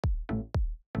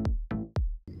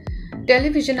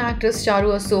Television actress Charu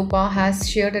Asopa has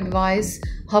shared advice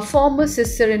her former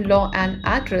sister-in-law and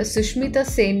actress Sushmita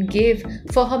Sen gave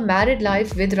for her married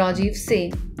life with Rajeev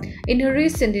Sen. In her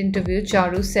recent interview,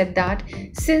 Charu said that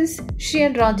since she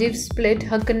and Rajeev split,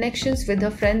 her connections with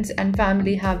her friends and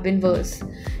family have been worse.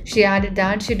 She added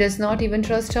that she does not even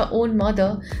trust her own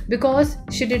mother because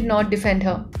she did not defend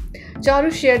her.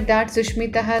 Charu shared that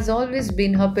Sushmita has always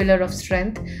been her pillar of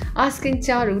strength, asking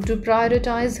Charu to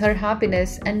prioritize her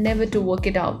happiness and never to work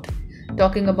it out.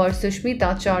 Talking about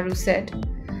Sushmita, Charu said,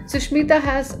 "Sushmita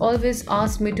has always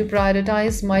asked me to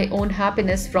prioritize my own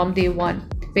happiness from day one.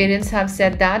 Parents have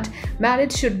said that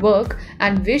marriage should work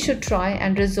and we should try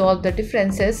and resolve the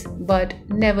differences, but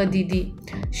never Didi.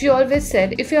 She always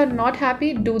said, if you are not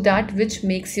happy, do that which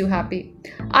makes you happy.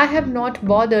 I have not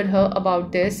bothered her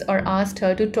about this or asked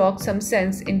her to talk some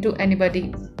sense into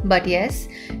anybody. But yes,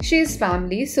 she is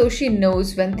family, so she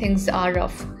knows when things are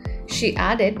rough." She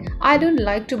added, "I don't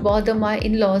like to bother my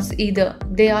in-laws either.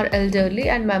 They are elderly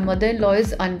and my mother-in-law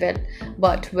is unwell.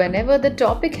 But whenever the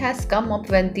topic has come up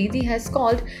when Didi has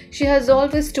called, she has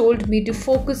always told me to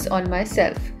focus on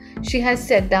myself. She has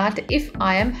said that if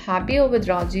I am happier with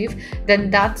Rajeev, then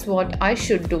that's what I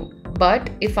should do. But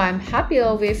if I am happier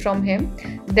away from him,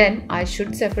 then I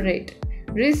should separate."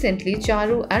 Recently,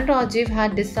 Charu and Rajeev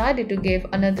had decided to give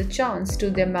another chance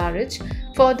to their marriage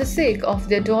for the sake of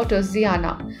their daughter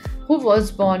Ziana, who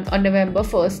was born on November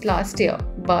 1st last year,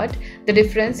 but the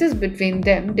differences between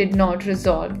them did not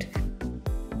resolve.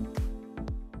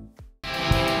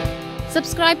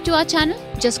 Subscribe to our channel.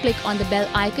 Just click on the bell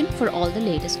icon for all the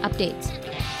latest updates.